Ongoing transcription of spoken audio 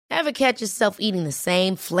Ever catch yourself eating the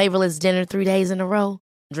same flavorless dinner 3 days in a row?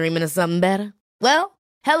 Dreaming of something better? Well,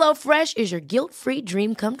 HelloFresh is your guilt-free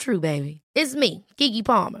dream come true, baby. It's me, Keke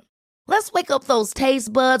Palmer. Let's wake up those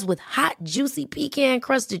taste buds with hot, juicy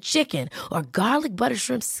pecan-crusted chicken or garlic butter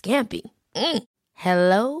shrimp scampi.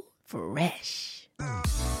 Hello Fresh.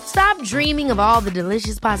 Stop dreaming of all the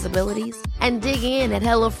delicious possibilities and dig in at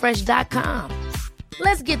HelloFresh.com.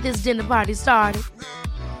 Let's get this dinner party started.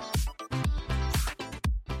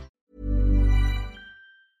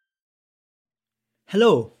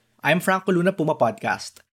 Hello, I'm Franco Luna Puma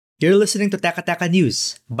Podcast. You're listening to Teka Teka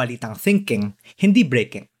News, balitang thinking, hindi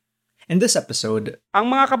breaking. In this episode, ang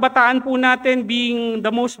mga kabataan po natin being the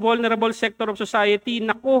most vulnerable sector of society,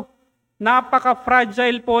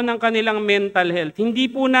 napaka-fragile po ng kanilang mental health. Hindi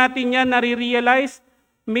po natin yan nare-realize.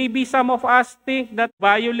 Maybe some of us think that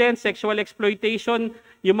violence, sexual exploitation,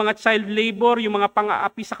 yung mga child labor, yung mga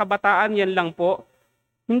pang-aapi sa kabataan, yan lang po.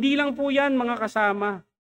 Hindi lang po yan, mga kasama.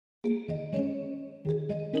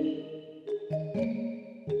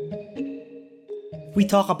 we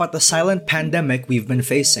talk about the silent pandemic we've been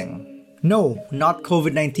facing. No, not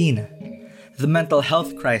COVID-19. The mental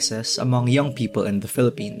health crisis among young people in the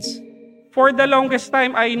Philippines. For the longest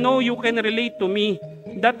time, I know you can relate to me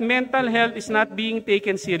that mental health is not being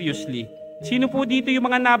taken seriously. Sino po dito yung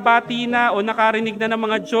mga nabati na o nakarinig na ng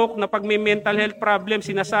mga joke na pag may mental health problem,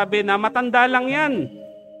 sinasabi na matanda lang yan,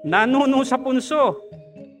 nanuno sa punso.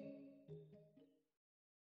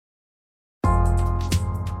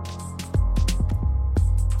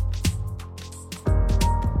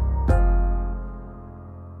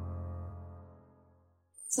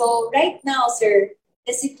 So right now, sir,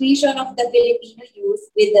 the situation of the Filipino youth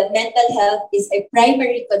with the mental health is a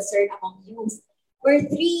primary concern among youth, where 3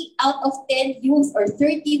 out of 10 youth, or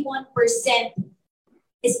 31%,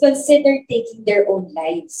 is considered taking their own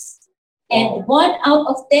lives. And 1 out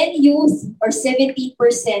of 10 youth, or 17%,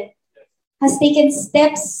 has taken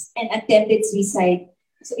steps and attempted suicide.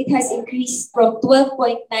 So it has increased from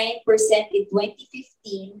 12.9% in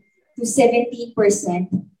 2015 to 17%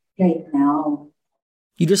 right now.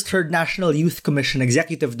 You just heard National Youth Commission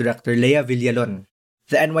Executive Director Lea Villalon.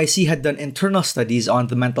 The NYC had done internal studies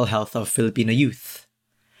on the mental health of Filipino youth.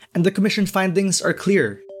 And the commission findings are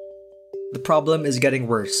clear. The problem is getting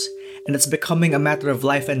worse, and it's becoming a matter of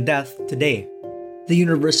life and death today. The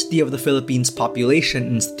University of the Philippines Population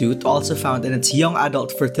Institute also found in its Young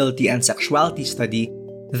Adult Fertility and Sexuality study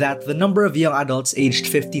that the number of young adults aged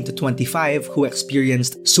 15 to 25 who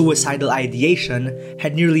experienced suicidal ideation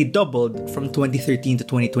had nearly doubled from 2013 to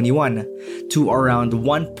 2021 to around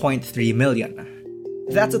 1.3 million.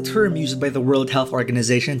 That's a term used by the World Health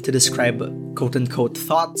Organization to describe quote-unquote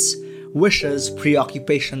thoughts, wishes,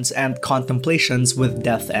 preoccupations, and contemplations with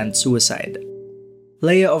death and suicide.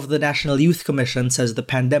 Leah of the National Youth Commission says the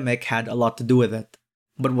pandemic had a lot to do with it.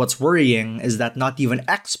 But what's worrying is that not even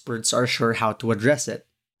experts are sure how to address it.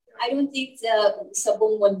 I don't think sa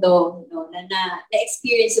buong mundo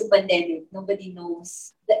na-experience yung pandemic, nobody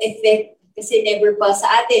knows the effect kasi never pa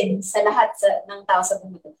sa atin, sa lahat ng tao sa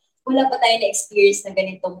buong mundo. Wala pa tayo na-experience na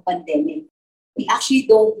ganitong pandemic. We actually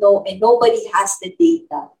don't know and nobody has the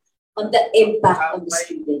data on the impact on the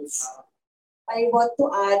students. I want to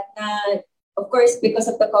add na, of course, because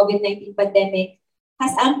of the COVID-19 pandemic,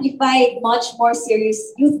 has amplified much more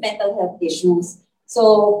serious youth mental health issues.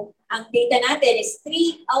 So, ang data natin is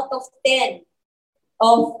 3 out of 10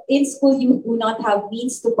 of in-school youth do not have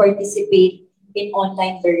means to participate in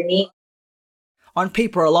online learning. On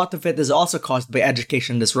paper, a lot of it is also caused by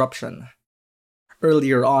education disruption.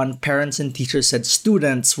 Earlier on, parents and teachers said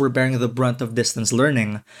students were bearing the brunt of distance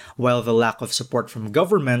learning, while the lack of support from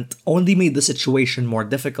government only made the situation more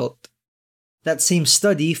difficult. That same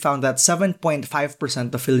study found that 7.5%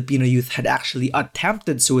 of Filipino youth had actually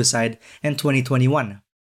attempted suicide in 2021.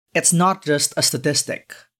 It's not just a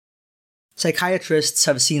statistic. Psychiatrists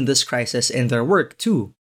have seen this crisis in their work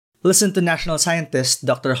too. Listen to national scientist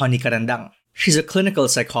Dr. Honey Carandang. She's a clinical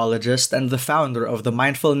psychologist and the founder of the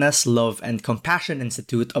Mindfulness, Love, and Compassion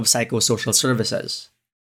Institute of Psychosocial Services.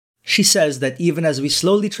 She says that even as we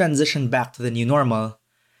slowly transition back to the new normal,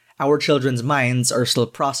 our children's minds are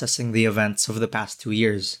still processing the events of the past 2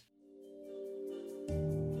 years.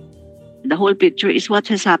 The whole picture is what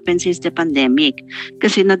has happened since the pandemic.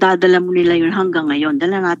 Kasi nadadala mo nila yun hanggang ngayon.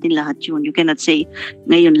 Dala natin lahat yun. You cannot say,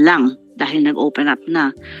 ngayon lang, dahil nag-open up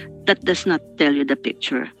na. That does not tell you the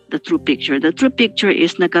picture, the true picture. The true picture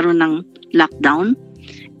is nagkaroon ng lockdown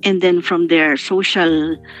And then from their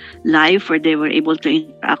social life where they were able to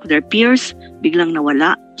interact with their peers, biglang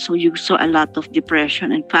nawala. So you saw a lot of depression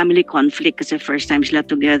and family conflict kasi first time sila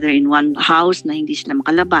together in one house na hindi sila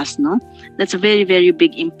makalabas, no? That's a very, very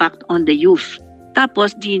big impact on the youth.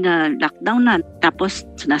 Tapos, di na lockdown na. Tapos,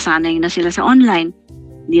 nasanay na sila sa online.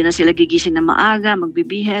 Hindi na sila gigising na maaga,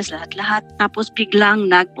 magbibihes, lahat-lahat. Tapos, biglang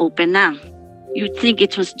nag-open na. You'd think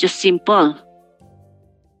it was just simple.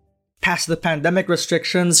 Past the pandemic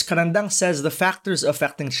restrictions, Karandang says the factors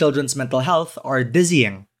affecting children's mental health are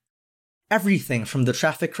dizzying. Everything from the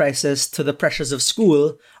traffic crisis to the pressures of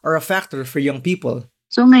school are a factor for young people.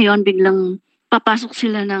 So ngayon, biglang papasok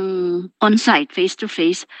sila ng on-site,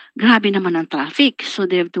 face-to-face, grabe naman ang traffic. So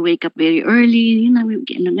they have to wake up very early,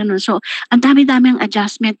 ganun. So ang dami-dami ang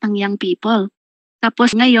adjustment ng young people.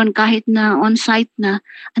 Tapos ngayon, kahit na on-site na,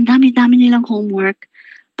 ang dami-dami nilang homework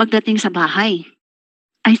pagdating sa bahay.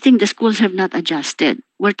 I think the schools have not adjusted.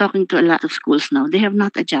 We're talking to a lot of schools now. They have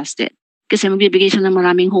not adjusted. Kasi magbibigay sila ng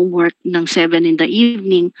maraming homework ng 7 in the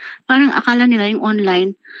evening. Parang akala nila yung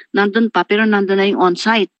online, nandun pa, pero nandun na yung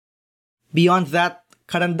on-site. Beyond that,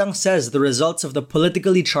 Karandang says the results of the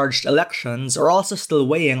politically charged elections are also still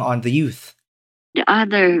weighing on the youth. The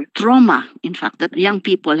other trauma, in fact, that young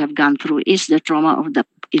people have gone through is the trauma of the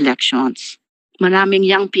elections. Maraming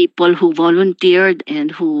young people who volunteered and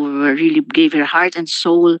who really gave their heart and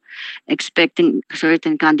soul expecting a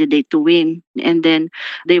certain candidate to win. And then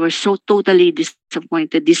they were so totally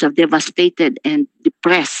disappointed, devastated, and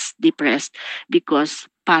depressed because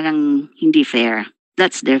parang hindi fair.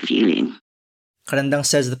 That's their feeling. Karandang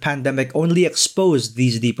says the pandemic only exposed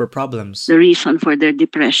these deeper problems. The reason for their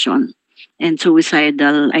depression and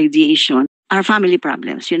suicidal ideation are family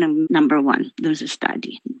problems. Yun ang number one. There's a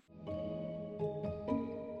study.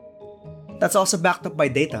 That's also backed up by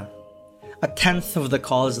data. 1/10 of the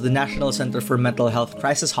calls the National Center for Mental Health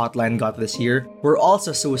Crisis Hotline got this year were also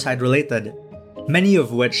suicide-related, many of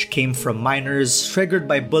which came from minors triggered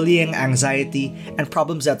by bullying, anxiety, and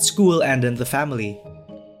problems at school and in the family.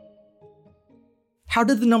 How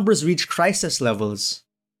did the numbers reach crisis levels?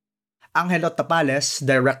 Angelo Tapales,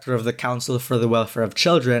 director of the Council for the Welfare of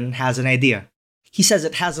Children, has an idea. He says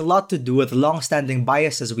it has a lot to do with the long-standing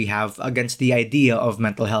biases we have against the idea of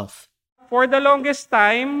mental health. For the longest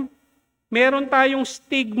time, meron tayong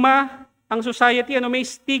stigma, ang society, may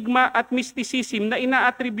stigma at mysticism na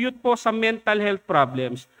ina-attribute po sa mental health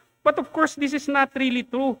problems. But of course, this is not really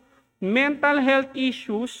true. Mental health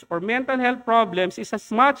issues or mental health problems is as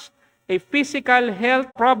much a physical health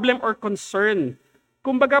problem or concern.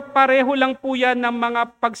 Kumbaga, pareho lang po yan ng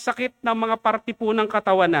mga pagsakit ng mga parte po ng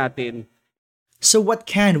katawan natin. So what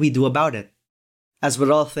can we do about it? As with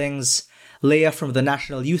all things, Leah from the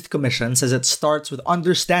National Youth Commission says it starts with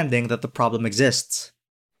understanding that the problem exists.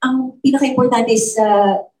 Ang pinaka-importante is,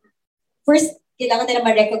 first, kailangan nila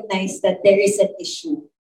ma-recognize that there is an issue.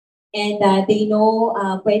 And they know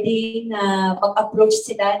pwedeng mag-approach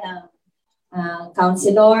sila ng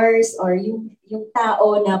counselors or yung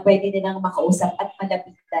tao na pwede nilang makausap at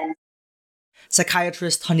malapitan.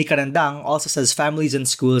 Psychiatrist Honey Karandang also says families and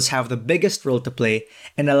schools have the biggest role to play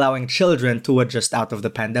in allowing children to adjust out of the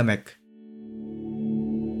pandemic.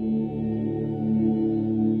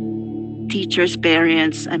 Teachers,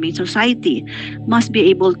 parents, society must be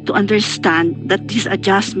able to understand that this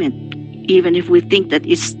adjustment, even if we think that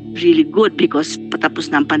it's really good because patapos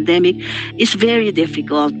ng pandemic, is very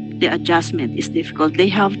difficult. The adjustment is difficult. They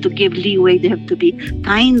have to give leeway. They have to be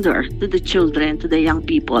kinder to the children, to the young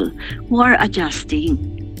people who are adjusting.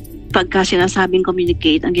 Pagka sinasabing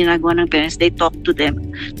communicate, ang ginagawa ng parents, they talk to them,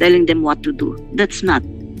 telling them what to do. That's not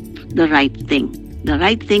the right thing. The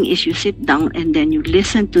right thing is you sit down and then you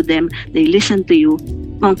listen to them, they listen to you.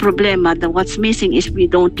 Ang problema, what's missing is we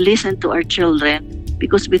don't listen to our children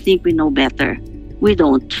because we think we know better. We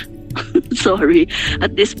don't. Sorry.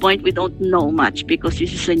 At this point, we don't know much because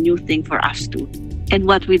this is a new thing for us too. And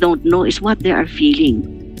what we don't know is what they are feeling.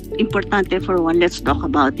 Importante for one, let's talk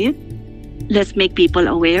about it. Let's make people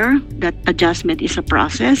aware that adjustment is a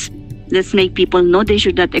process. Let's make people know they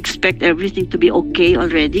should not expect everything to be okay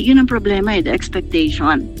already. Yun ang problema, the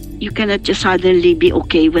expectation. You cannot just suddenly be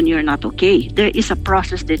okay when you're not okay. There is a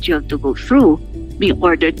process that you have to go through in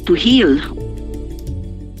order to heal.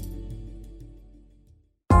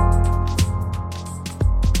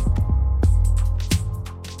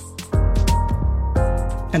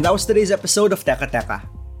 And that was today's episode of Teka Teka.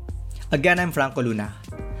 Again, I'm Franco Luna.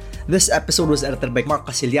 This episode was edited by Mark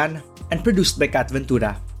Casillan and produced by Kat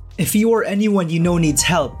Ventura. If you or anyone you know needs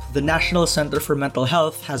help, the National Center for Mental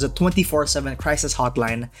Health has a 24/7 crisis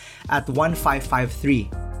hotline at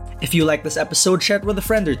 1553. If you like this episode, share it with a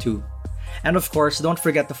friend or two. And of course, don't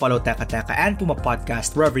forget to follow Teka Teka and Puma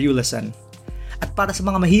Podcast wherever you listen. At para sa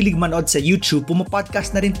mga mahilig manood sa YouTube, Puma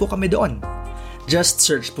Podcast na rin po kami doon. Just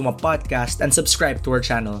search Puma Podcast and subscribe to our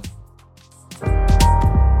channel.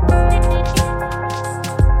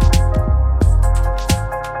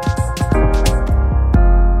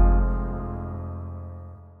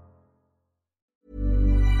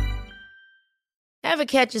 Ever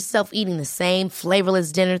catch yourself eating the same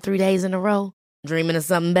flavorless dinner 3 days in a row? Dreaming of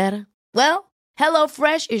something better? Well,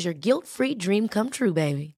 HelloFresh is your guilt-free dream come true,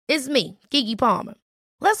 baby. It's me, Keke Palmer.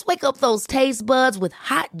 Let's wake up those taste buds with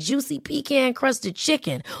hot, juicy pecan-crusted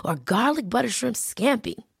chicken or garlic butter shrimp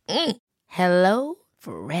scampi. Hello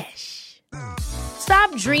Fresh.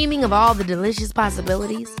 Stop dreaming of all the delicious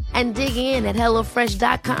possibilities and dig in at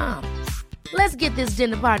HelloFresh.com. Let's get this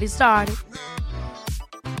dinner party started.